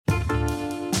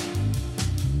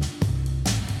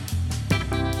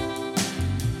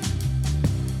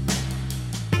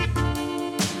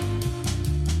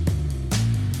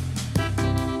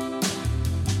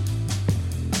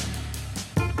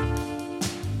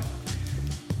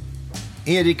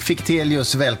Erik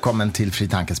Fichtelius, välkommen till Fri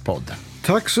Tankes podd.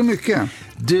 Tack så mycket.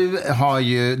 Du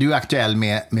är aktuell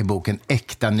med boken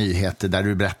Äkta nyheter, där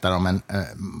du berättar om en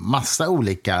massa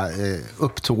olika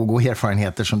upptåg och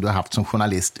erfarenheter som du har haft som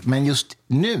journalist. Men just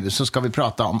nu så ska vi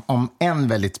prata om en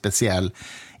väldigt speciell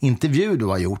intervju du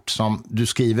har gjort, som du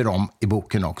skriver om i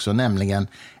boken också, nämligen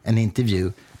en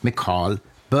intervju med Carl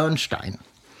Bernstein.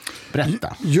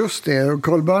 Berätta. Just det, och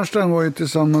Carl Bernstein var ju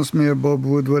tillsammans med Bob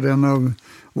Woodward en av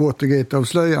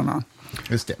Watergate-avslöjarna.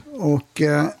 Just det. Och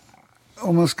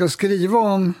om man ska skriva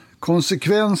om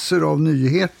konsekvenser av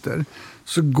nyheter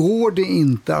så går det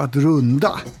inte att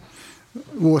runda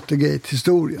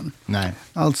Watergate-historien. Nej.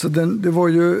 Alltså det var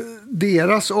ju,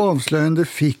 deras avslöjande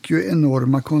fick ju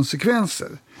enorma konsekvenser.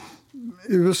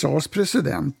 USAs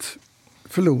president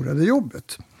förlorade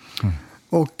jobbet. Mm.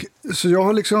 Och så jag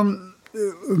har liksom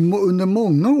under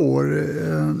många år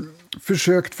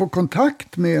försökt få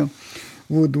kontakt med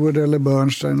Woodward eller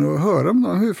Bernstein och höra om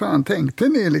dem. Hur fan tänkte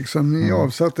ni liksom? Ni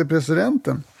avsatte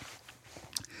presidenten.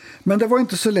 Men det var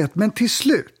inte så lätt. Men till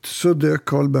slut så dök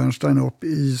Carl Bernstein upp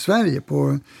i Sverige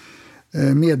på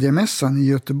mediemässan i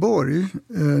Göteborg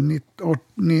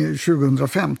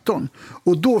 2015.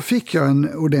 Och då fick jag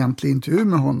en ordentlig intervju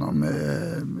med honom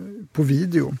på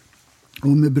video och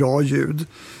med bra ljud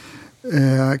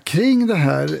kring det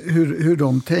här, hur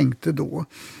de tänkte då.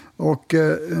 Och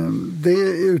det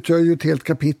utgör ju ett helt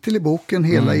kapitel i boken.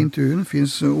 Hela intervjun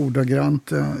finns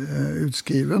ordagrant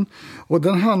utskriven. Och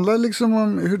den handlar liksom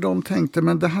om hur de tänkte,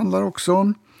 men det handlar också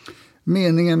om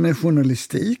meningen med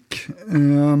journalistik.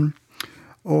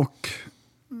 Och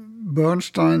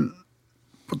Bernstein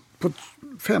på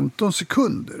 15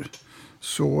 sekunder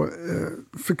så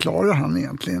förklarar han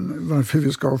egentligen varför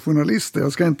vi ska ha journalister.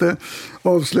 Jag ska inte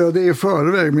avslöja det i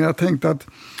förväg, men jag tänkte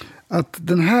att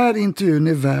den här intervjun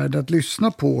är värd att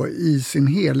lyssna på i sin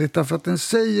helhet, därför att den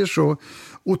säger så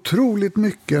otroligt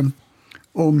mycket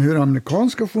om hur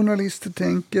amerikanska journalister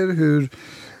tänker,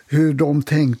 hur de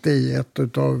tänkte i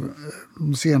ett av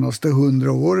de senaste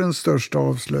 100 årens största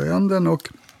avslöjanden, och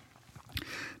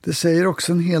det säger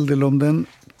också en hel del om den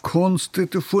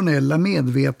konstitutionella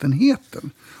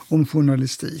medvetenheten om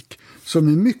journalistik som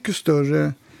är mycket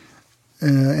större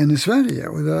än i Sverige,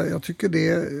 och jag tycker det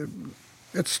är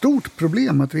ett stort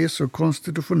problem att vi är så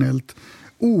konstitutionellt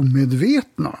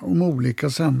omedvetna om olika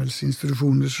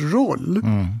samhällsinstitutioners roll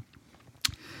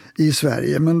i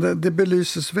Sverige. Men det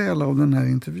belyses väl av den här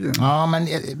intervjun. Ja, men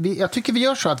jag tycker vi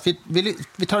gör så att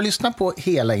vi tar och lyssnar på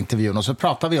hela intervjun och så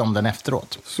pratar vi om den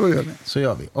efteråt. Så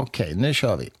gör vi. Okej, nu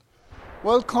kör vi.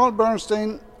 Well, Carl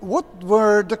Bernstein, what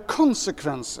were the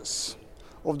consequences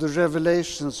of the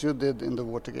revelations you did in the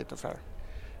Watergate affair?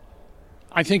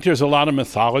 I think there's a lot of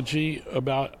mythology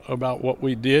about what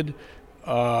we did.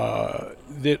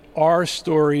 That our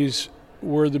stories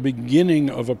were the beginning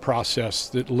of a process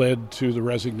that led to the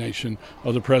resignation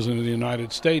of the President of the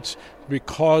United States,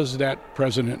 because that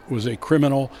president was a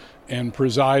criminal and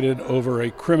presided over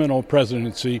a criminal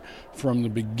presidency from the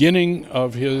beginning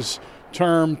of his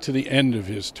term to the end of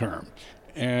his term.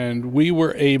 And we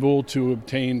were able to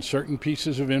obtain certain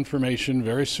pieces of information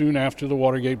very soon after the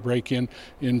Watergate break-in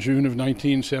in June of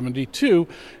 1972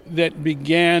 that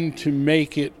began to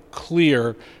make it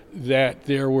clear that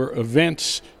there were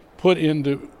events put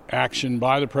into action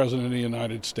by the President of the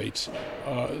United States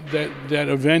that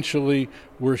eventually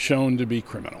were shown to be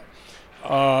criminal.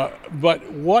 But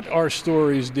what our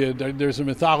stories did, there's a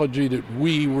mythology that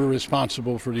we were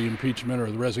responsible for the impeachment or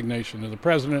the resignation of the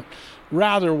president.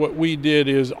 Rather, what we did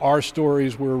is our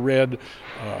stories were read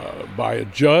by a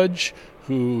judge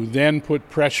who then put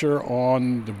pressure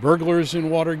on the burglars in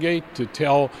Watergate to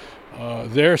tell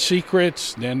their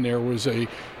secrets. Then there was a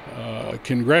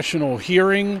congressional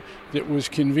hearing that was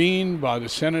convened by the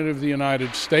Senate of the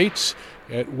United States,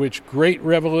 at which great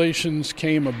revelations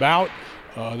came about.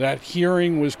 That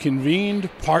hearing was convened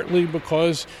partly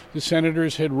because the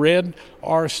senators had read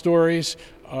our stories.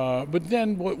 But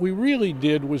then what we really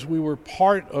did was we were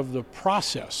part of the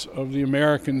process of the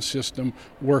American system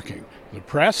working. The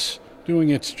press doing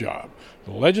its job,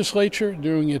 the legislature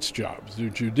doing its job, the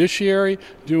judiciary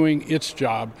doing its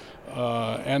job,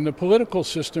 and the political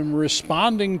system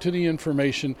responding to the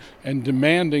information and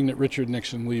demanding that Richard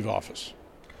Nixon leave office.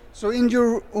 So in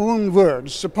your own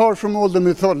words, apart from all the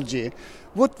mythology,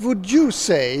 what would you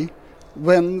say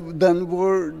when then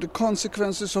were the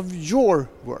consequences of your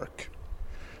work?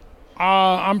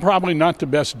 I'm probably not the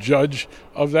best judge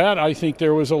of that. I think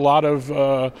there was a lot of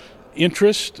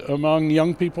interest among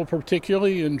young people,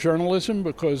 particularly in journalism,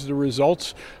 because the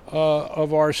results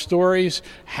of our stories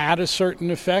had a certain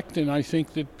effect, and I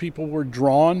think that people were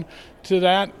drawn to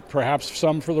that, perhaps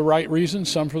some for the right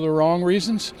reasons, some for the wrong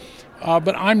reasons.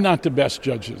 But I'm not the best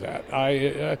judge of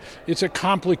that. It's a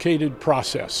complicated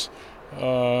process,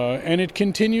 and it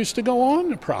continues to go on,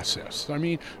 the process. I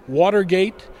mean,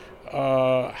 Watergate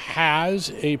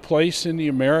has a place in the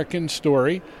American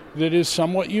story that is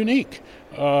somewhat unique.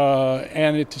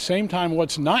 And at the same time,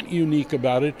 what's not unique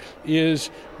about it is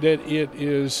that it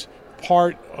is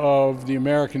part of the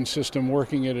American system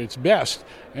working at its best.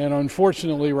 And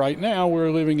unfortunately, right now, we're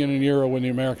living in an era when the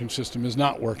American system is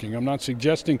not working. I'm not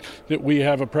suggesting that we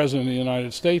have a president of the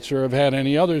United States or have had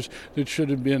any others that should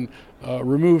have been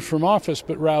removed from office,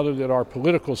 but rather that our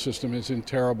political system is in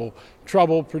terrible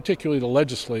trouble, particularly the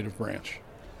legislative branch.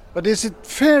 But is it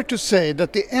fair to say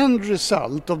that the end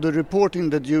result of the reporting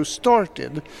that you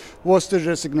started was the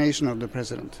resignation of the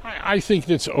president? I think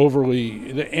that's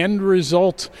overly. The end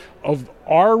result of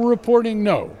our reporting,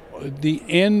 no. The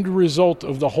end result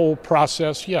of the whole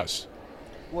process, yes.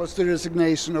 Was the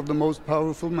resignation of the most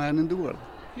powerful man in the world?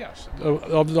 Yes,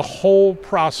 of the whole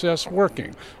process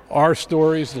working. Our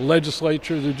stories, the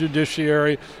legislature, the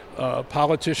judiciary,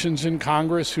 politicians in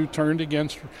Congress who turned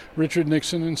against Richard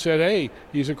Nixon and said, hey,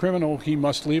 he's a criminal, he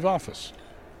must leave office.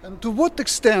 And to what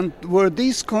extent were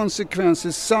these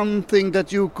consequences something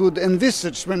that you could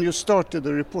envisage when you started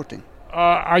the reporting?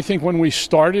 I think when we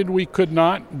started, we could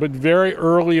not, but very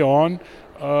early on,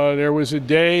 there was a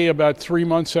day about 3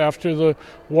 months after the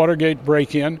Watergate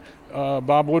break-in.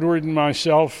 Bob Woodward and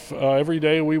myself, every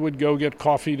day we would go get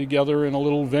coffee together in a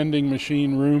little vending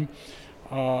machine room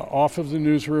off of the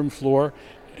newsroom floor.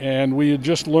 And we had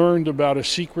just learned about a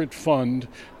secret fund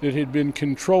that had been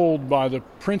controlled by the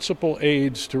principal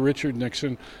aides to Richard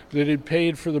Nixon that had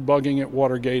paid for the bugging at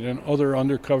Watergate and other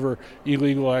undercover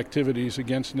illegal activities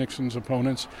against Nixon's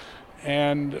opponents.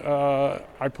 And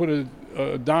I put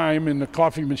a dime in the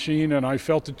coffee machine and I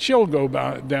felt a chill go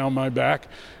down my back.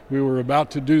 We were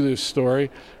about to do this story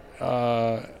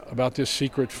about this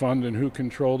secret fund and who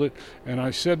controlled it. And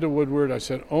I said to Woodward, I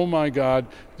said, oh my God,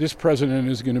 this president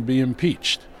is going to be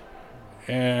impeached.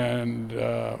 And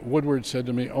Woodward said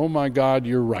to me, oh my God,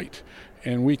 you're right.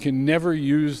 And we can never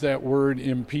use that word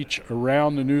impeach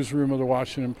around the newsroom of the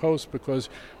Washington Post because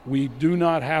we do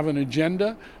not have an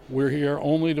agenda. We're here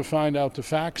only to find out the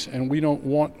facts, and we don't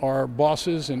want our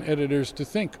bosses and editors to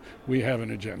think we have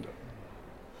an agenda.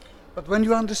 But when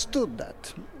you understood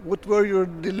that, what were your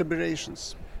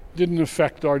deliberations? Didn't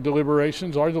affect our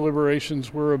deliberations. Our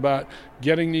deliberations were about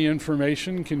getting the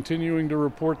information, continuing to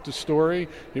report the story.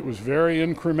 It was very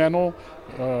incremental.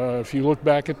 If you look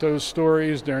back at those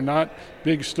stories, they're not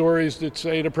big stories that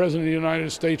say the President of the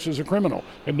United States is a criminal.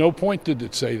 At no point did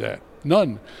it say that.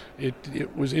 None.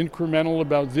 It was incremental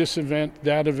about this event,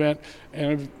 that event,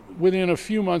 and within a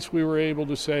few months we were able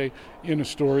to say in a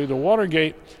story, the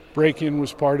Watergate break-in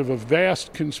was part of a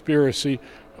vast conspiracy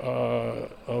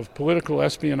of political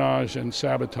espionage and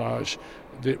sabotage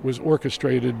that was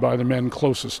orchestrated by the men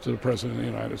closest to the President of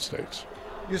the United States.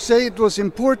 You say it was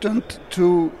important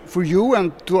for you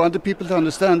and to other people to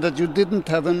understand that you didn't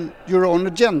have your own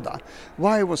agenda.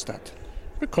 Why was that?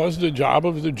 Because the job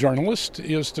of the journalist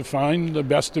is to find the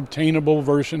best obtainable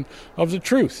version of the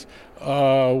truth,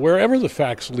 wherever the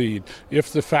facts lead.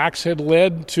 If the facts had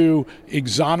led to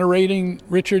exonerating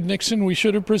Richard Nixon, we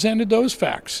should have presented those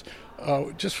facts.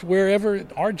 Just wherever,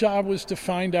 our job was to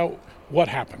find out what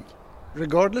happened.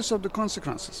 Regardless of the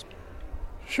consequences?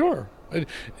 Sure.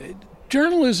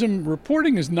 Journalism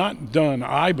reporting is not done,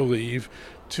 I believe,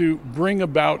 to bring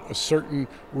about a certain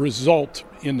result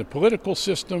in the political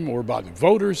system or by the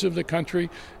voters of the country.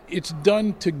 It's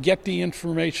done to get the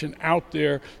information out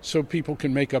there so people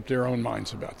can make up their own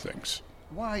minds about things.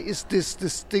 Why is this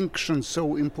distinction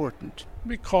so important?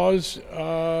 Because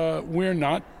we're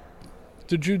not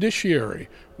the judiciary.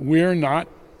 We're not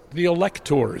the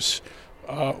electors.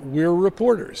 We're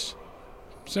reporters.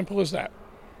 Simple as that.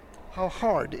 How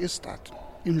hard is that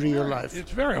in real life?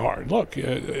 It's very hard. Look,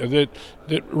 that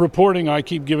reporting, I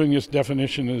keep giving this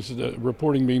definition as the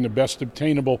reporting being the best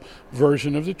obtainable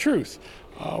version of the truth.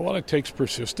 Well, it takes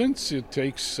persistence. It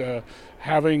takes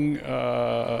having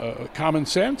common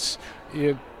sense.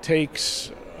 It takes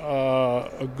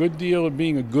a good deal of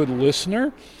being a good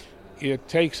listener. It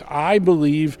takes, I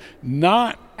believe,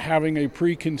 not having a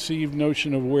preconceived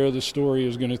notion of where the story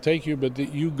is going to take you, but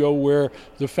that you go where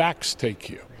the facts take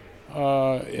you.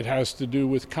 It has to do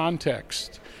with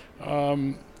context.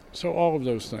 So all of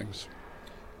those things.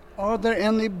 Are there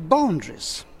any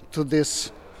boundaries to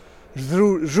this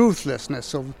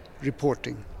ruthlessness of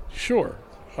reporting? Sure.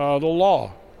 The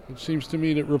law. It seems to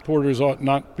me that reporters ought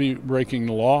not be breaking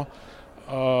the law,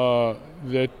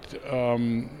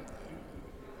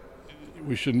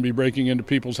 we shouldn't be breaking into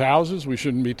people's houses. We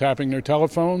shouldn't be tapping their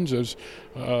telephones, as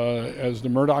the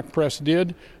Murdoch press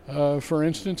did, for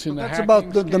instance. That's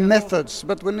about the methods,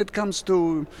 but when it comes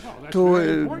to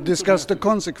discuss the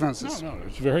consequences, no,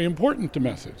 it's very important to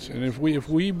methods. And if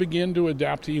we begin to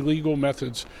adapt illegal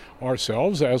methods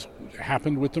ourselves, as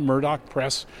happened with the Murdoch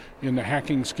press in the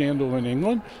hacking scandal in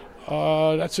England,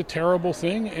 that's a terrible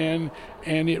thing, and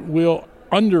it will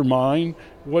undermine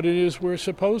what it is we're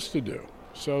supposed to do.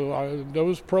 So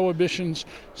those prohibitions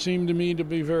seem to me to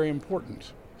be very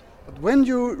important. But when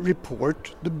you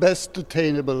report the best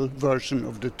attainable version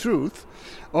of the truth,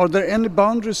 are there any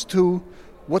boundaries to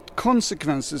what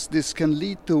consequences this can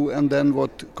lead to, and then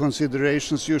what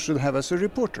considerations you should have as a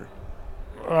reporter?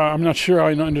 I'm not sure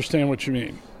I understand what you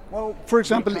mean. Well, for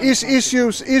example,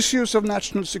 issues of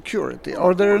national security,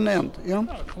 are there an end? Yeah?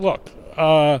 Look,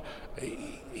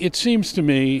 it seems to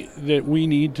me that we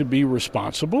need to be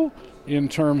responsible in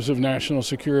terms of national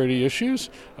security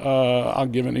issues. I'll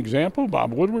give an example.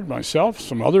 Bob Woodward, myself,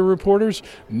 some other reporters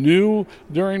knew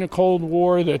during the Cold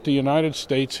War that the United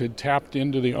States had tapped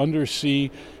into the undersea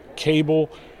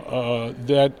cable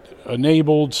that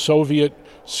enabled Soviet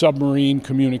submarine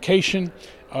communication.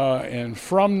 And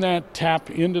from that tap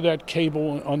into that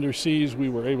cable underseas, we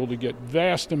were able to get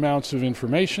vast amounts of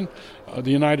information.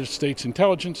 The United States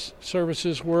intelligence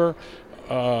services were.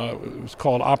 It was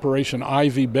called Operation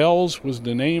Ivy Bells, was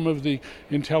the name of the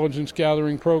intelligence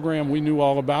gathering program. We knew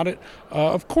all about it.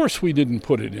 Of course we didn't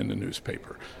put it in the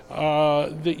newspaper.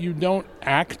 That you don't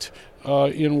act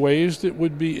in ways that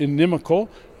would be inimical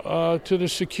to the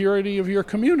security of your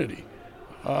community.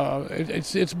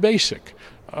 It's basic.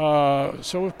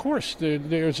 So of course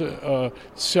there's a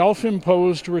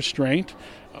self-imposed restraint.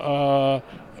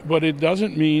 But it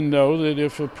doesn't mean, though, that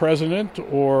if a president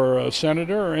or a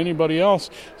senator or anybody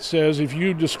else says if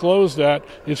you disclose that,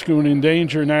 it's going to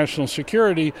endanger national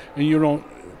security, and you don't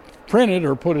print it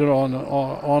or put it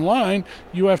online,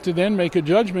 you have to then make a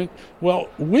judgment, well,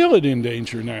 will it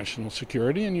endanger national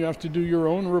security? And you have to do your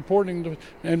own reporting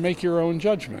and make your own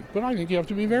judgment. But I think you have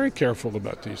to be very careful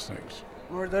about these things.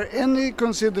 Were there any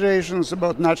considerations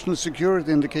about national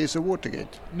security in the case of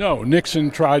Watergate? No, Nixon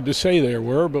tried to say there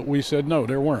were, but we said no,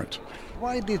 there weren't.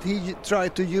 Why did he try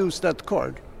to use that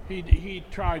card? He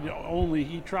tried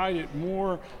it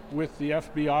more with the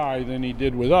FBI than he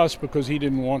did with us, because he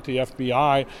didn't want the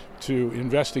FBI to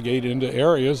investigate into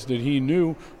areas that he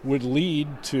knew would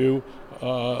lead to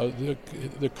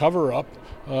the cover-up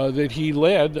that he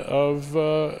led of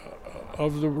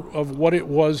what it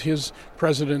was his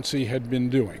presidency had been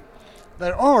doing.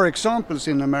 There are examples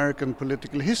in American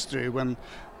political history when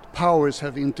powers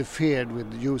have interfered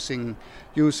with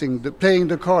playing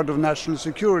the card of national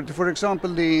security. For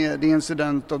example, the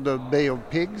incident of the Bay of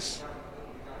Pigs,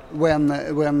 when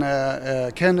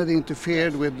Kennedy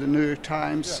interfered with the New York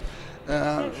Times.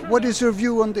 What is your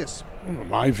view on this?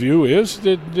 My view is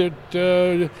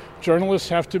that journalists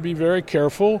have to be very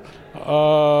careful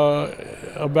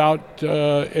about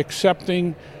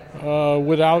accepting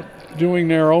without doing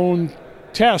their own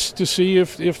test to see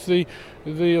if the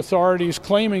authorities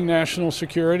claiming national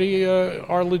security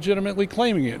are legitimately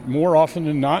claiming it. More often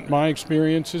than not, my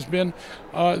experience has been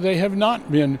they have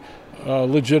not been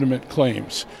legitimate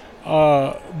claims.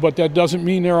 But that doesn't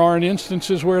mean there aren't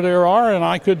instances where there are, and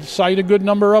I could cite a good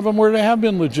number of them where there have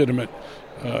been legitimate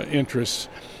interests.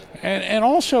 And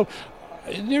also,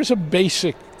 there's a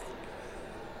basic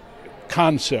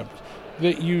concept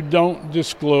that you don't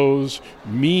disclose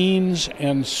means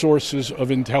and sources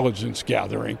of intelligence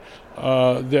gathering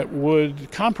that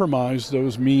would compromise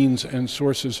those means and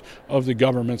sources of the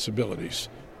government's abilities.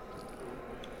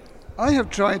 I have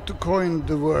tried to coin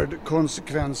the word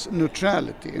consequence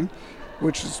neutrality,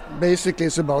 which is basically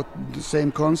is about the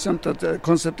same concept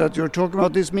that you're talking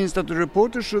about. This means that the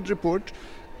reporter should report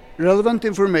relevant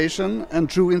information and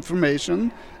true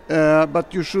information,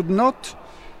 but you should not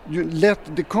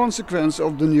let the consequence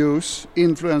of the news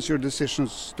influence your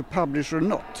decisions to publish or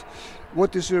not.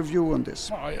 What is your view on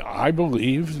this? I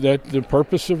believe that the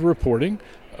purpose of reporting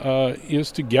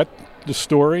is to get the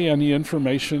story and the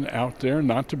information out there,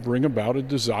 not to bring about a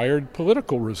desired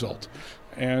political result.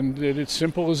 And that it's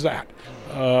simple as that.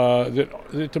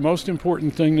 That the most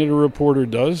important thing that a reporter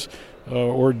does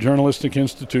or journalistic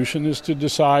institution is to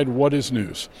decide what is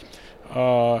news.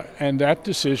 And that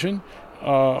decision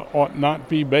ought not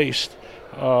be based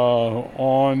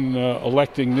on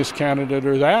electing this candidate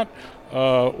or that,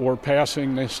 or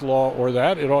passing this law or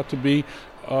that. It ought to be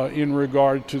in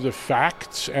regard to the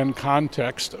facts and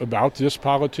context about this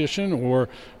politician or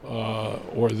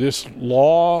this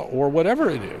law or whatever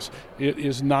it is. It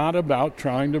is not about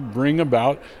trying to bring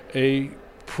about a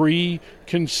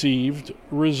preconceived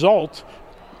result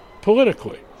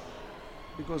politically.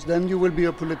 Because then you will be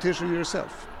a politician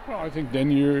yourself. Well, I think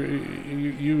then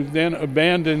you then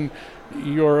abandon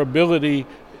your ability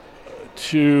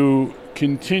to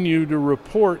continue to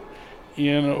report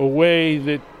in a way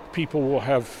that people will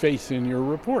have faith in your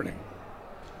reporting.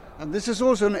 And this is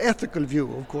also an ethical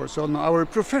view, of course, on our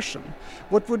profession.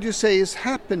 What would you say is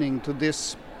happening to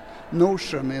this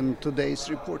notion in today's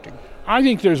reporting? I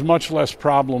think there's much less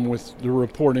problem with the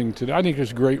reporting today. I think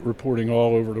there's great reporting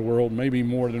all over the world, maybe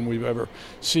more than we've ever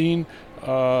seen,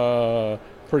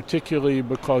 particularly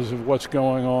because of what's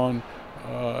going on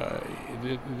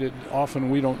that often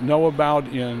we don't know about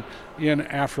in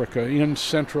Africa, in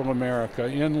Central America,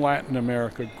 in Latin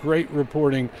America. Great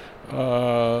reporting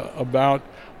about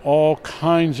all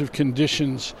kinds of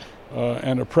conditions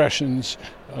and oppressions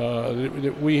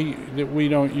that we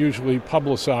don't usually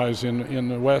publicize in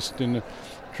the West in the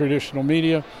traditional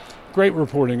media. Great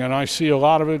reporting, and I see a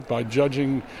lot of it by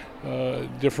judging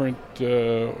different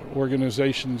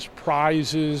organizations'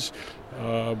 prizes,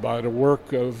 by the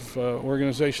work of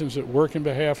organizations that work in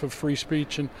behalf of free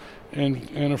speech and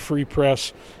a free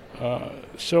press.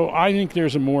 So I think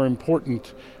there's a more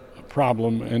important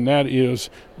problem, and that is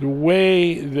the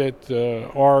way that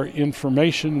our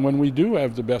information, when we do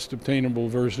have the best obtainable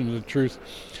version of the truth,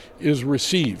 is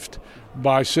received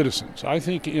by citizens. I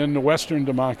think in the Western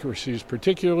democracies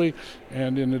particularly,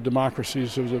 and in the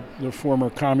democracies of the former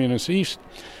communist East,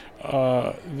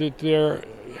 that there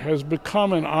has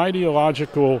become an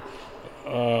ideological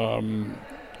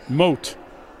moat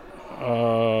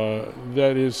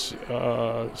that is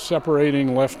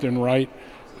separating left and right,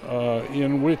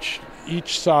 in which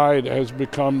each side has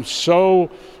become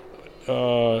so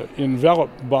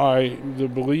enveloped by the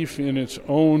belief in its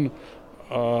own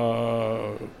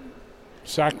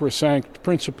sacrosanct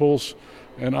principles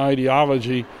and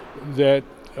ideology that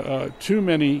too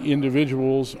many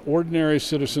individuals, ordinary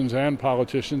citizens and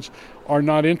politicians, are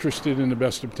not interested in the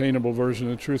best obtainable version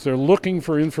of the truth. They're looking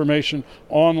for information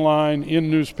online, in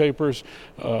newspapers,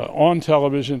 on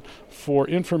television, for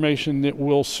information that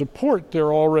will support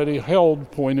their already held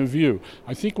point of view.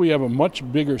 I think we have a much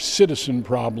bigger citizen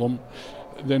problem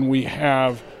than we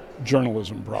have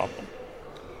journalism problem.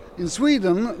 In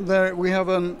Sweden, we have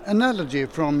an analogy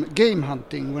from game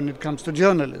hunting when it comes to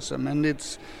journalism, and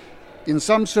it's in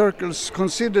some circles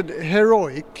considered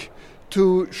heroic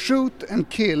to shoot and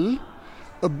kill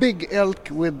a big elk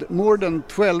with more than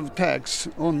 12 tags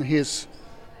on his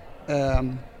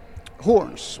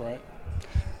horns. Right.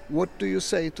 What do you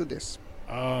say to this?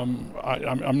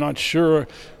 I'm not sure.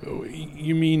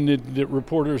 You mean that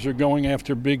reporters are going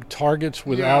after big targets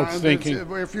without thinking?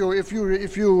 If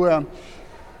you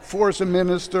force a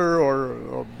minister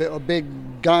or a big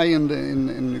guy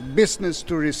in business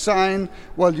to resign,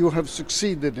 well, you have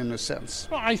succeeded in a sense.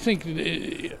 Well, I think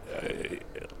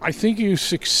you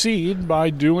succeed by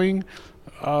doing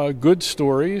good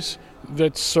stories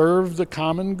that serve the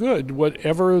common good,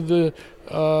 whatever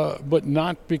but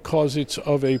not because it's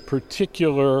of a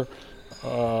particular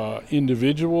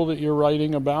individual that you're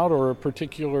writing about or a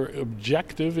particular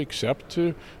objective, except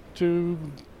to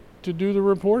do the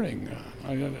reporting.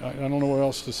 I don't know what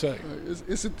else to say.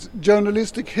 Is it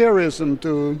journalistic heroism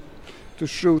to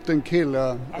shoot and kill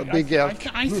a big elk?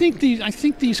 I think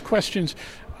these questions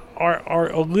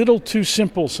are a little too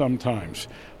simple sometimes.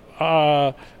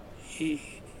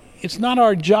 It's not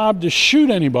our job to shoot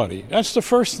anybody. That's the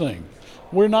first thing.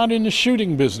 We're not in the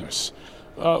shooting business.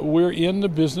 We're in the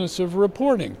business of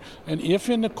reporting. And if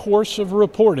in the course of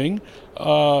reporting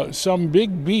some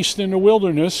big beast in the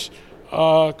wilderness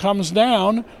comes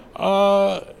down,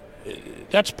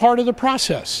 that's part of the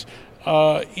process.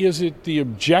 Is it the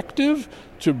objective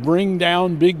to bring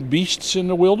down big beasts in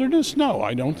the wilderness? No,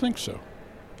 I don't think so.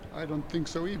 I don't think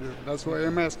so either. That's why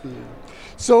I'm asking you.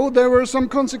 So there were some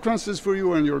consequences for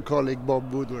you and your colleague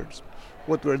Bob Woodward.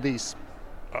 What were these?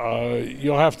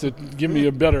 You'll have to give me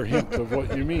a better hint of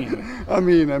what you mean. I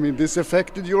mean, this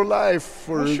affected your life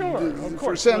for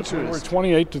centuries. We were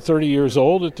 28 to 30 years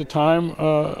old at the time.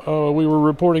 We were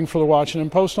reporting for the Washington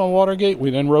Post on Watergate.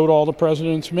 We then wrote All the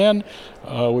President's Men.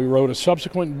 We wrote a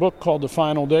subsequent book called The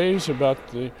Final Days about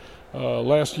the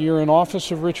last year in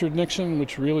office of Richard Nixon,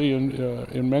 which really,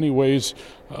 in many ways,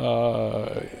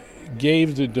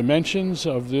 gave the dimensions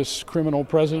of this criminal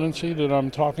presidency that I'm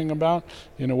talking about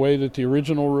in a way that the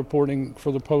original reporting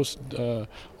for the Post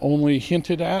only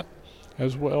hinted at,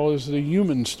 as well as the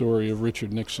human story of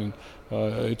Richard Nixon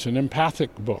It's an empathic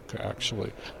book,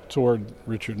 actually, toward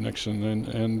Richard Nixon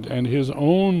and his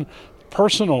own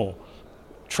personal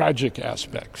tragic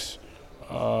aspects,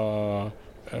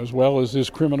 as well as his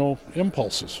criminal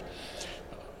impulses.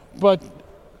 But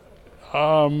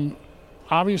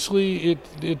obviously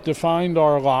it defined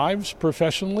our lives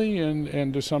professionally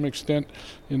and to some extent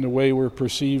in the way we're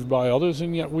perceived by others,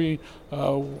 and yet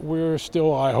we're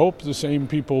still, I hope, the same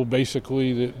people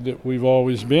basically that we've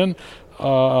always been.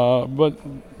 But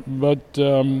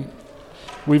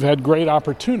we've had great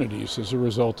opportunities as a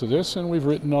result of this, and we've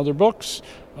written other books.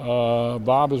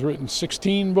 Bob has written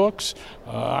 16 books.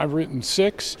 I've written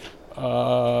 6,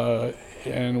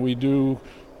 and we do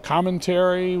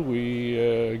commentary,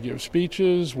 we give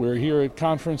speeches, we're here at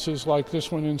conferences like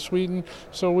this one in Sweden,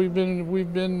 so we've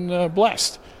been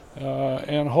blessed,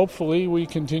 and hopefully we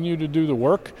continue to do the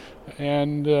work,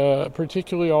 and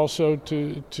particularly also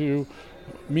to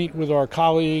meet with our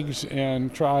colleagues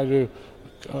and try to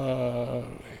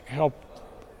help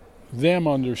them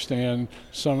understand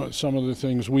some of the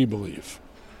things we believe.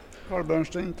 Carl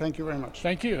Bernstein, thank you very much.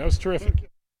 Thank you, that was terrific.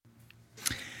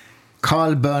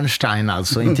 Carl Bernstein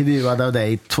alltså, intervjuad av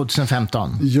dig 2015.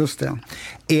 Just det.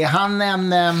 Är han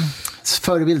en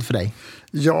förebild för dig?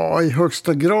 Ja, i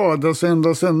högsta grad. Alltså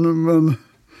ända sedan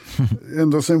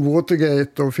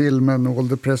Watergate och filmen All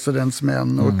the President's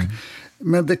Men.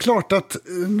 Men det är klart att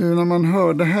nu när man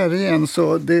hör det här igen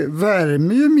så det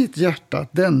värmer ju mitt hjärta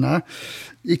att denna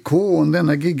ikon,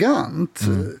 denna gigant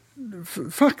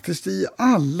faktiskt i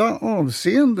alla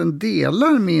avseenden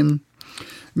delar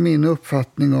min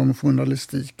uppfattning om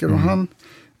journalistiken. Och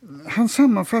han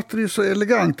sammanfattar ju så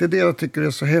elegant det jag tycker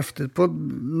är så häftigt på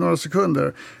några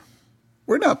sekunder.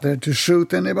 We're not there to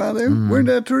shoot anybody. We're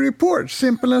there to report.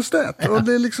 Simple as that. Och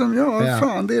det är liksom,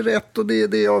 fan, det är rätt och det är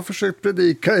det jag har försökt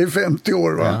predika i 50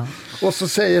 år. Va? Ja. Och så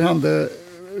säger han det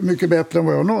mycket bättre än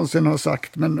vad jag någonsin har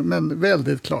sagt, men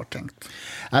väldigt klart tänkt.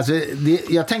 Alltså,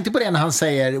 jag tänkte på det när han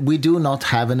säger we do not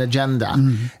have an agenda.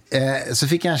 Så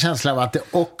fick jag en känsla av att det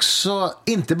också,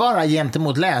 inte bara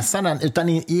gentemot läsaren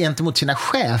utan gentemot sina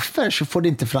chefer, så får det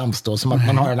inte framstå som att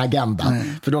man har en agenda.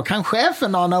 För då kan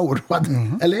chefen ana oroad.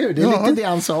 Eller hur? Det är lite det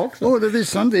han sa också. Och det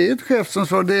visar han, det är ett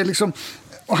chefsansvar. Det är liksom,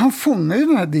 och han fångar ju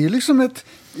den här, det är liksom ett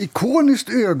ikoniskt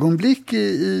ögonblick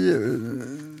i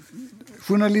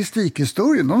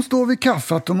journalistikhistorien. De står vid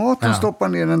kaffeautomaten, stoppar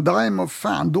ner en dime och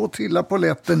fan, då trillar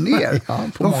polletten ner.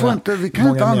 Vi kan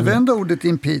inte använda ordet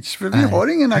impeach för vi har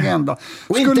ingen agenda.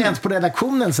 Och inte ens på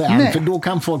redaktionen säger han, för då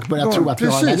kan folk börja tro att vi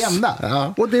har en agenda.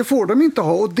 Ja. Och det får de inte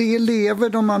ha, och det lever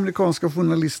de amerikanska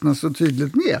journalisterna så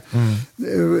tydligt med.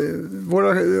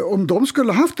 Om de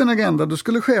skulle haft en agenda, då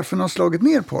skulle cheferna ha slagit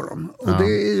ner på dem. Och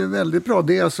det är ju väldigt bra.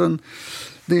 Det är alltså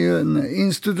en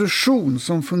institution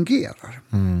som fungerar.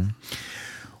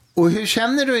 Och hur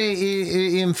känner du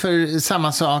inför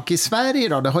samma sak i Sverige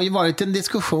då? Det har ju varit en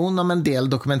diskussion om en del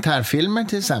dokumentärfilmer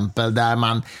till exempel där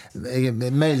man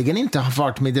möjligen inte har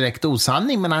varit med direkt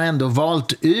osanning men har ändå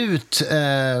valt ut,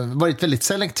 varit väldigt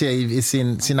selektiv i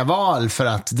sina val för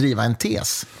att driva en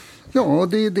tes. Ja,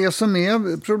 det är det som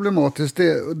är problematiskt.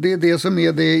 Det är det som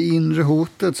är det inre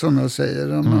hotet, som jag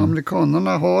säger.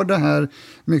 Amerikanerna har det här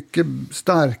mycket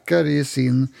starkare i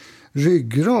sin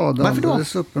ryggrad. Varför då?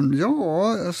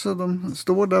 Ja, alltså de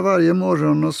står där varje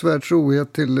morgon och svär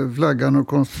trohet till flaggan och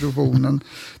konstitutionen.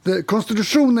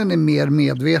 Konstitutionen är mer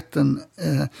medveten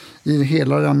i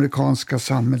hela det amerikanska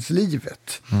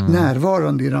samhällslivet.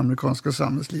 Närvarande i det amerikanska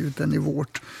samhällslivet än i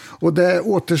vårt. Och det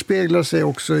återspeglar sig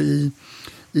också i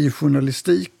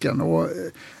journalistiken. Och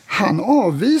han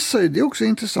avvisar ju, det är också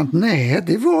intressant, nej,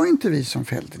 det var inte vi som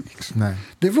fällde Nixon. Nej.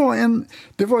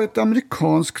 Det var ett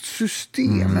amerikanskt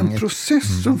system, en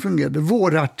process som fungerade.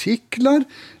 Våra artiklar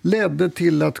ledde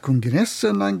till att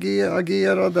kongressen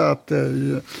agerade, att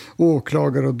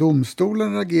åklagare och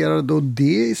domstolen agerade, och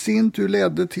det i sin tur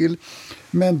ledde till,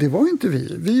 men det var inte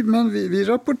vi. Vi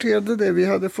rapporterade det vi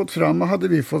hade fått fram, och hade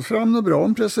vi fått fram något bra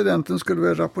om presidenten skulle vi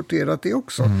ha rapporterat det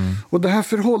också. Och det här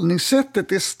förhållningssättet,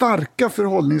 det starka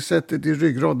förhållningssättet i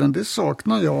ryggraden, det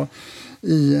saknar jag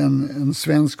i en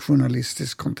svensk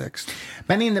journalistisk kontext.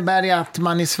 Men innebär det att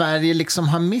man i Sverige liksom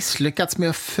har misslyckats med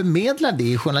att förmedla det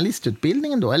i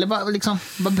journalistutbildningen då? Eller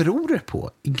vad beror det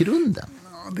på i grunden?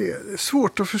 Det är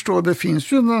svårt att förstå. Det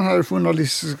finns ju den här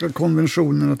journalistiska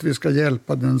konventionen att vi ska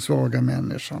hjälpa den svaga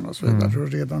människan och så vidare.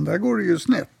 Och redan där går det ju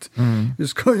snett. Vi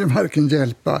ska ju varken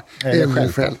hjälpa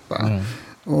eller stjälpa.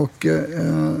 Och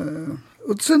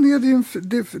sen är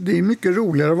det är mycket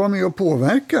roligare att vara med och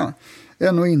påverka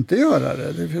än att inte göra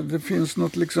det. Det finns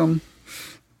något liksom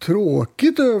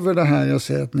tråkigt över det här. Jag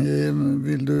säger att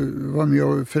vill du vara med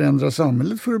och förändra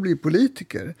samhället för att bli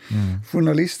politiker.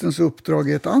 Journalistens uppdrag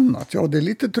är ett annat. Ja, det är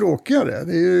lite tråkigare.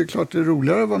 Det är ju klart det är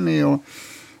roligare att vara med och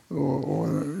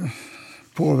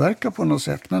påverka på något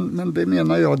sätt. Men det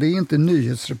menar jag, det är inte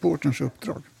nyhetsreporterns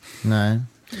uppdrag. Nej.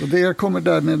 Och det kommer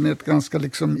därmed med ett ganska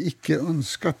liksom icke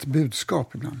önskat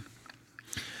budskap ibland.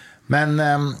 Men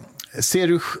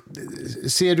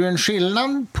ser du en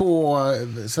skillnad på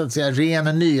så att säga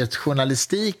ren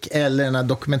nyhetsjournalistik eller när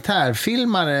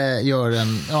dokumentärfilmare gör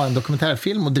en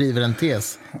dokumentärfilm och driver en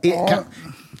tes?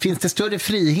 Finns det större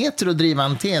friheter att driva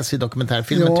en tes i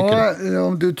dokumentärfilmer, tycker du? Ja,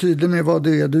 om du är tydlig med vad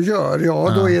det är du gör,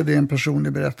 då är det en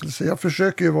personlig berättelse. Jag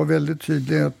försöker ju vara väldigt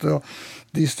tydlig att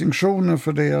distinktionen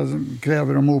för det jag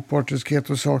kräver om opartiskhet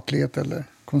och saklighet eller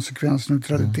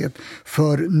konsekvensneutralitet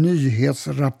för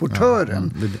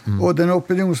nyhetsrapportören. Och den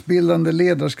opinionsbildande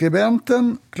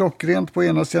ledarskribenten, klockrent på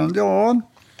ena sidan.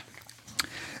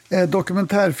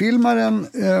 Dokumentärfilmaren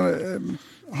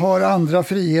har andra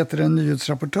friheter än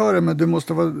nyhetsrapportörer, men du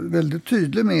måste vara väldigt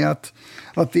tydlig med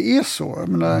att det är så. Jag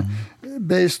menar,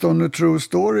 based on a true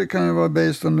story kan ju vara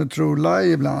based on a true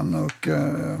lie ibland, och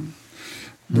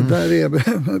det där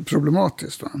är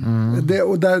problematiskt. Va?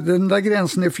 Den där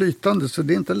gränsen är flytande, så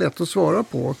det är inte lätt att svara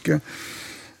på. Och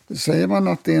säger man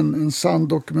att det är en sann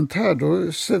dokumentär,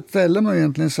 då ställer man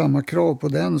egentligen samma krav på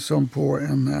den som på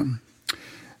en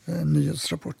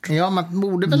nyhetsrapport. Ja, man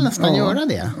borde väl nästan göra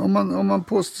det. Om man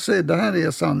påstår sig det här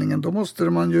är sanningen, då måste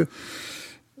man ju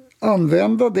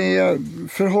använda det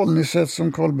förhållningssätt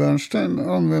som Carl Bernstein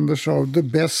använder sig av, the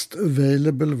best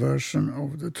available version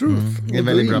of the truth. Det är ett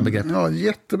väldigt bra begrepp. Ja,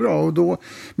 jättebra.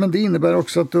 Men det innebär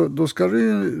också att då ska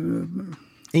du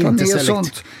ta med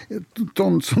sånt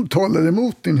som talar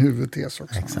emot din huvudtes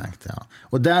också. Exakt, ja.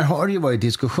 Och där har det ju varit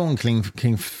diskussion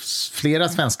kring flera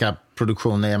svenska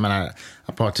produktioner. Jag menar,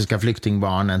 Apatiska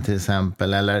flyktingbarnen till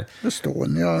exempel, eller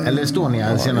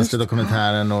Estonia, senaste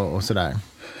dokumentären och sådär.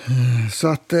 Så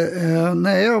att,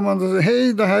 om man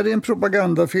hej, det här är en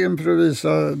propagandafilm för att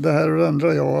visa det här och det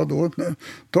andra, då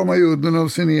tar man ju udden av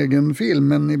sin egen film,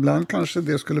 men ibland kanske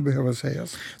det skulle behöva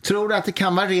sägas. Tror du att det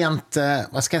kan vara rent,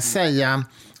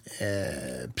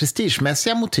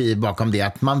 prestigemässiga motiv bakom det,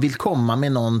 att man vill komma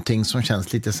med någonting som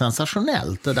känns lite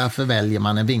sensationellt, och därför väljer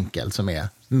man en vinkel som är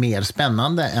mer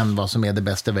spännande än vad som är the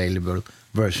best available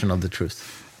version of the truth?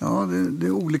 Ja, det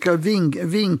är olika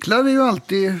vinklar är ju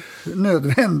alltid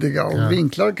nödvändiga, och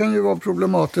vinklar kan ju vara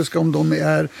problematiska om de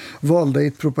är valda i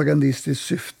ett propagandistiskt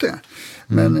syfte.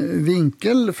 Men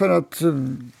vinkel för att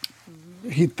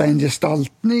hitta en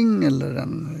gestaltning eller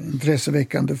en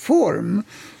intresseväckande form,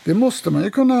 det måste man ju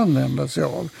kunna använda sig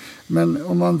av. Men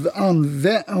om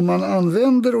man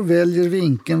använder och väljer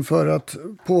vinkeln för att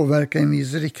påverka en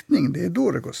viss riktning, det är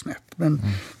då det går snett. Men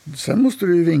sen måste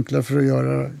du ju vinkla för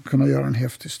att kunna göra en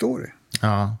häftig story.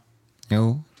 Ja,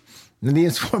 jo. Men det är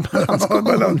en svår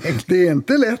balansgång. Det är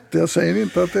inte lätt, jag säger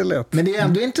inte att det är lätt. Men det är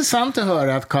ändå intressant att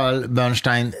höra att Carl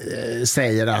Bernstein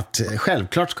säger att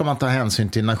självklart ska man ta hänsyn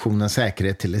till nationens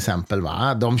säkerhet till exempel.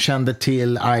 Va? De kände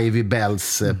till Ivy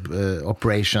Bells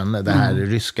operation, det här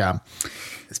ryska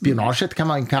spionaget kan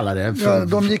man kalla det.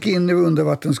 De gick in i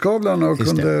undervattenskavlarna och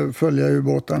kunde följa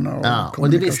ubåtarna. Och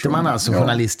det visste man alltså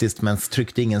journalistiskt, men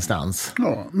tryckte ingenstans.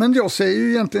 Ja, men jag säger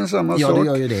ju egentligen samma sak. Ja, du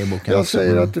gör ju det i boken. Jag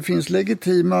säger att det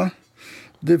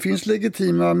finns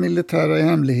legitima militära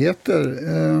hemligheter.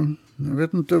 Jag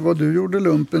vet inte vad du gjorde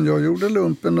lumpen. Jag gjorde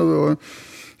lumpen, och då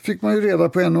fick man ju reda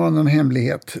på en och annan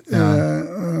hemlighet.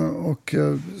 Och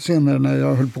senare när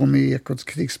jag höll på med Ekots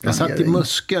krigsplanering. Jag satt i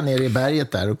Muskö nere i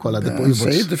berget där och kollade på ubåts.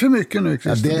 Säg inte för mycket nu,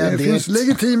 Christer. Det finns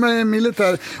legitima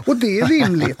militär, och det är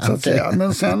rimligt så att säga.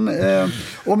 Men sen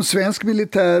om svensk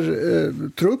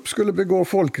militär trupp skulle begå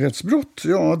folkrättsbrott,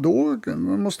 då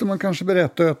måste man kanske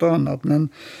berätta ett och annat.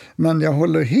 Men jag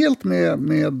håller helt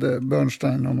med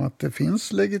Bernstein om att det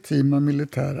finns legitima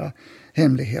militära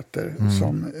hemligheter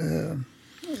som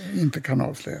inte kan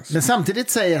avslöjas. Men samtidigt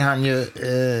säger han ju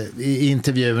i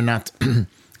intervjun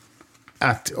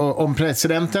att om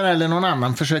presidenten eller någon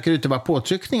annan försöker utöva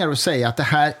påtryckningar och säga att det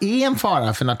här är en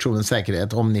fara för nationens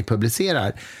säkerhet om ni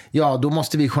publicerar, då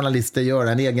måste vi journalister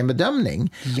göra en egen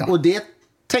bedömning. Ja. Och det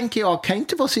tänker jag kan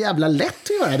inte vara så jävla lätt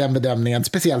att göra den bedömningen,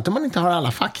 speciellt om man inte har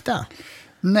alla fakta.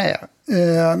 Nej,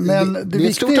 Men det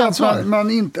viktiga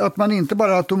är att man inte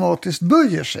bara automatiskt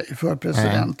böjer sig för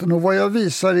presidenten. Nej. Och vad jag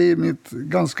visar i mitt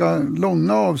ganska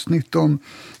långa avsnitt om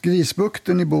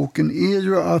Grisbukten i boken är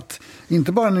ju att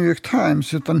inte bara New York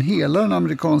Times utan hela den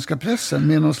amerikanska pressen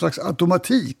med någon slags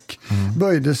automatik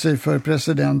böjde sig för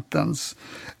presidentens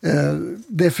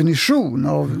definition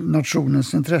av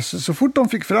nationens intresse. Så fort de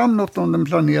fick fram något om den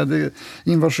planerade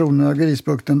invasionen av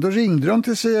Grisbukten, då ringde de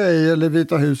till CIA eller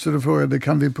Vita huset och frågade,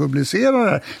 kan vi publicera det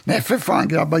här? Nej för fan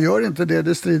grabbar, gör inte det,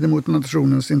 det strider mot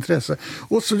nationens intresse.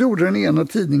 Och så gjorde den ena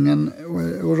tidningen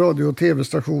och radio- och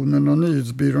tv-stationen och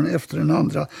nyhetsbyrån efter den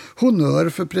andra honör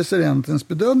för presidentens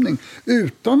bedömning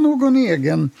utan någon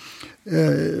egen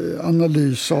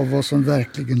analys av vad som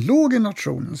verkligen låg i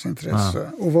nationens intresse.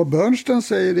 Och vad Bernstein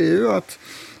säger är ju att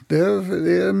det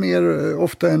är mer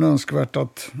ofta än önskvärt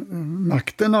att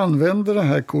makten använder det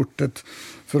här kortet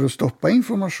för att stoppa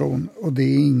information, och det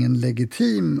är ingen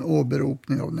legitim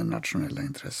åberopning av det nationella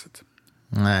intresset.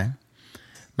 Nej.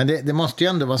 Men det måste ju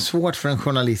ändå vara svårt för en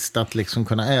journalist att liksom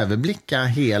kunna överblicka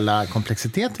hela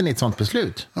komplexiteten i ett sånt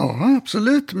beslut. Ja,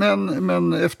 absolut.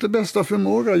 Men efter bästa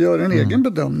förmåga gör en egen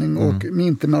bedömning och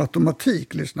inte med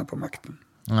automatik lyssna på makten.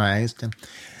 Nej, just det.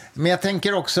 Men jag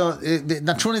tänker också,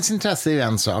 nationens intresse är ju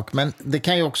en sak, men det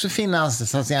kan ju också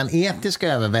finnas så att säga, en etisk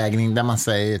övervägning där man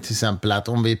säger till exempel att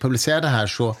om vi publicerar det här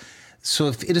så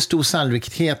är det stor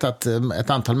sannolikhet att ett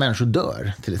antal människor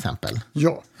dör, till exempel.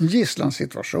 Ja, en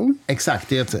gisslansituation. Exakt,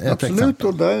 det är ett absolut, exempel.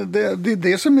 Och det är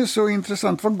det som är så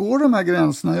intressant. Var går de här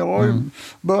gränserna? Ja,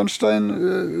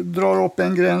 Bernstein drar upp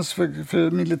en gräns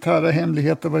för militära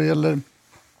hemligheter vad det gäller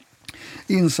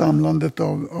insamlandet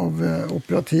av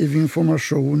operativ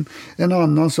information. En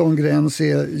annan sån gräns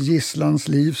är gisslans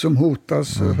liv som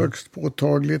hotas högst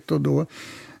påtagligt, och då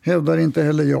hävdar inte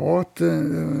heller jag att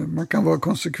man kan vara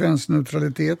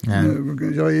konsekvensneutralitet.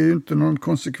 Jag är ju inte någon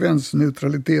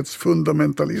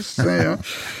konsekvensneutralitetsfundamentalist, säger jag.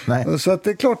 Nej. Så att det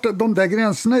är klart att de där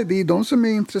gränserna, det är de som är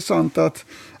intressanta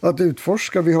att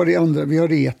utforska. Vi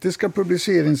har etiska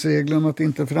publiceringsregler om att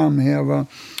inte framhäva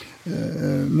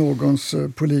någons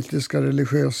politiska,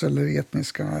 religiösa eller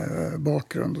etniska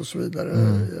bakgrund och så vidare.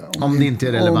 Om det inte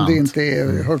är relevant. Om det inte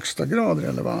är i högsta grad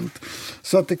relevant.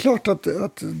 Så att det är klart att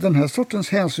den här sortens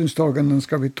hänsynstaganden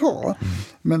ska vi ta.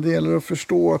 Men det gäller att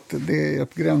förstå att det är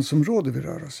ett gränsområde vi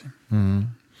rör oss i.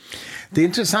 Det är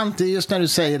intressant just när du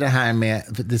säger det här med,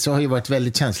 det så har ju varit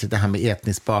väldigt känsligt det här med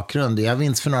etnisk bakgrund. Jag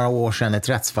minns för några år sedan ett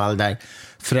rättsfall där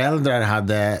föräldrar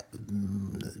hade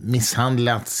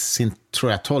misshandlat sin,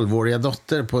 tror jag, 12-åriga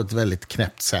dotter på ett väldigt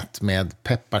knäppt sätt med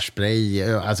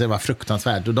pepparspray. Alltså det var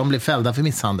fruktansvärt, och de blev fällda för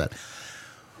misshandel.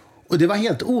 Och det var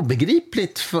helt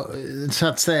obegripligt så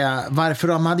att säga varför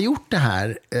de hade gjort det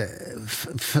här.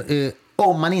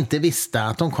 Om man inte visste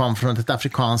att de kom från ett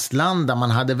afrikanskt land där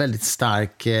man hade väldigt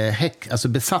stark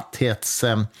besatthets...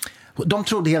 De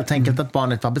trodde helt enkelt att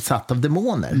barnet var besatt av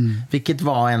demoner, vilket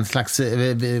var en slags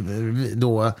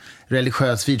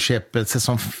religiös vidskepelse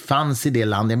som fanns i det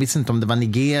landet. Jag visste inte om det var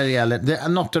Nigeria eller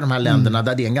något av de här länderna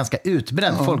där det är en ganska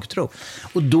utbredd folktro.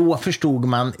 Och då förstod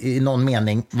man i någon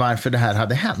mening varför det här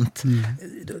hade hänt.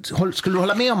 Skulle du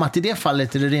hålla med om att i det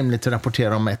fallet är det rimligt att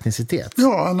rapportera om etnicitet?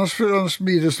 Ja, annars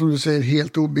blir det som du säger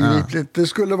helt obegripligt. Det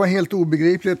skulle vara helt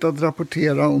obegripligt att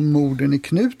rapportera om morden i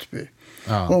Knutby.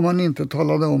 Om man inte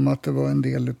talade om att det var en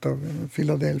del av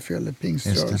Philadelphia eller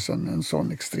Pingströrelsen, en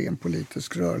sån extrem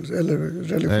politisk rörelse eller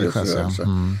religiös rörelse.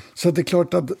 Så det är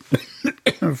klart att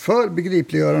för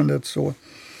begripliggörandet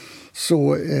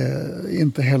så är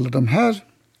inte heller de här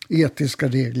etiska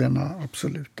reglerna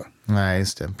absoluta. Nej,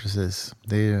 just det, precis.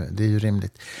 Det är ju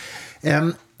rimligt.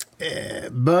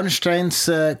 Bernsteins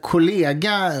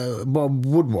kollega Bob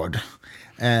Woodward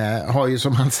har ju,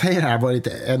 som han säger här, varit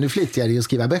ännu flitigare i att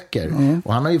skriva böcker.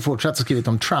 Och han har ju fortsatt att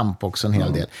skriva om Trump också en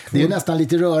hel del. Det är ju nästan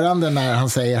lite rörande när han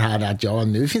säger här att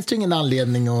nu finns det ingen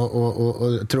anledning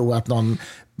att tro att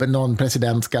någon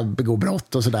president ska begå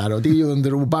brott och sådär. Och det är ju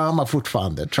under Obama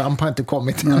fortfarande. Trump har inte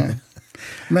kommit än.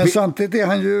 Men samtidigt är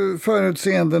han ju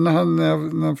förutseende när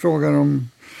han frågar om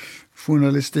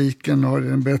journalistiken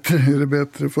är det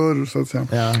bättre förr, så att säga.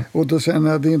 Ja. Och då säger han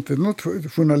att det är inte något,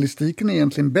 journalistiken är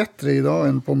egentligen bättre idag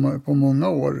än på många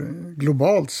år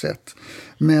globalt sett.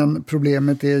 Men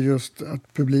problemet är just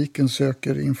att publiken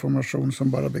söker information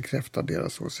som bara bekräftar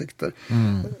deras åsikter.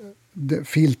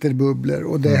 Filterbubblor.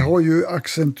 Och det har ju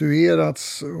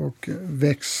accentuerats och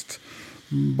växt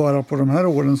bara på de här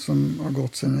åren som har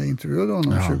gått sedan jag intervjuade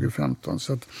honom 2015.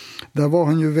 Så att där var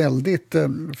han ju väldigt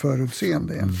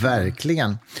förutseende.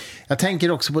 Verkligen. Jag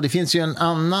tänker också på, det finns ju en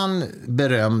annan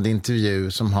berömd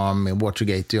intervju som har med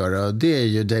Watergate att göra. Och det är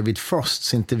ju David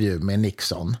Frosts intervju med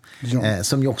Nixon.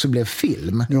 Som ju också blev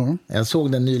film. Ja. Jag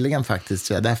såg den nyligen faktiskt.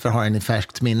 Så därför har den i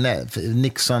färskt minne.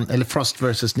 Nixon, eller Frost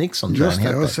vs. Nixon. Just det,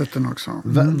 jag har sett den också.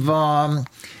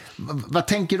 Vad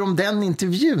tänker du om den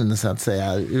intervjun, så att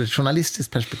säga, ur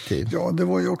journalistiskt perspektiv? Ja, det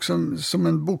var ju också som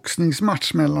en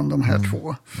boxningsmatch mellan de här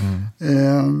två.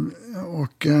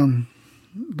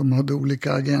 De hade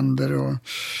olika agender, och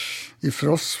i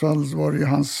Frosts fall var det ju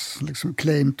hans liksom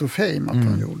claim to fame att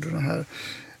han gjorde det här.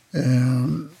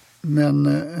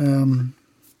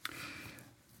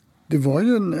 Det var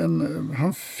ju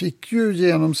han fick ju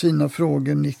genom sina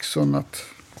frågor Nixon att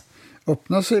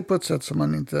öppna sig på ett sätt som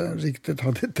man inte riktigt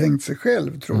hade tänkt sig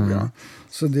själv, tror jag.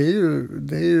 Så det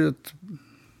är ju ett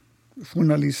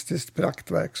journalistiskt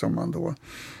praktverk som man då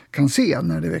kan se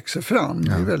när det växer fram.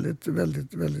 Det är väldigt,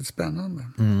 väldigt, väldigt spännande.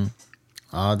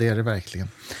 Ja, det är det verkligen.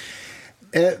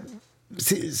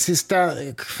 Sista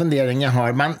fundering jag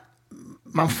har.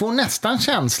 Man får nästan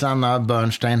känslan av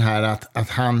Bernstein här att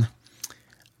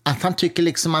han tycker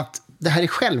liksom att det här är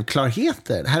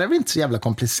självklarheter. Det här är väl inte så jävla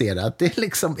komplicerat. Det är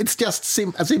liksom, it's just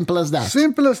as simple as that.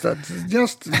 Simple as that.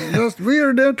 Just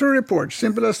we're there to report.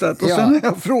 Simple as that. Och sen när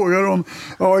jag frågar om,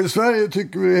 i Sverige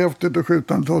tycker vi det är häftigt att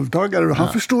skjuta en 12-taggare.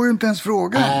 Han förstår ju inte ens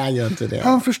frågan. Nej, gör inte det.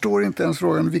 Han förstår inte ens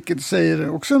frågan, vilket säger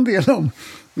också en del om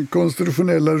den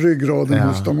konstitutionella ryggraden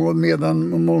hos dem.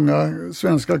 Medan många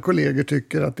svenska kollegor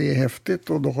tycker att det är häftigt,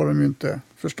 och då har de ju inte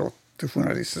förstått det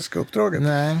journalistiska uppdraget.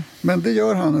 Nej. Men det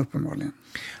gör han uppenbarligen.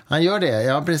 Han gör det,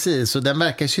 ja precis. Och den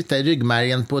verkar sitta i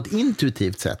ryggmärgen på ett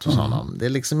intuitivt sätt hos honom. Det är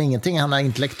liksom ingenting han har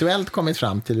intellektuellt kommit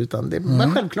fram till, utan det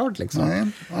är självklart liksom.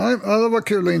 Nej, det var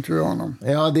kul att intervjua honom.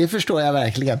 Ja, det förstår jag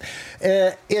verkligen.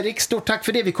 Erik, stort tack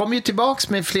för det. Vi kommer ju tillbaks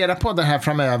med flera poddar här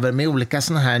framöver med olika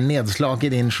såna här nedslag i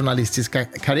din journalistiska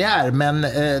karriär. Men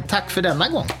tack för denna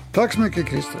gång. Tack så mycket,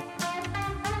 Christer.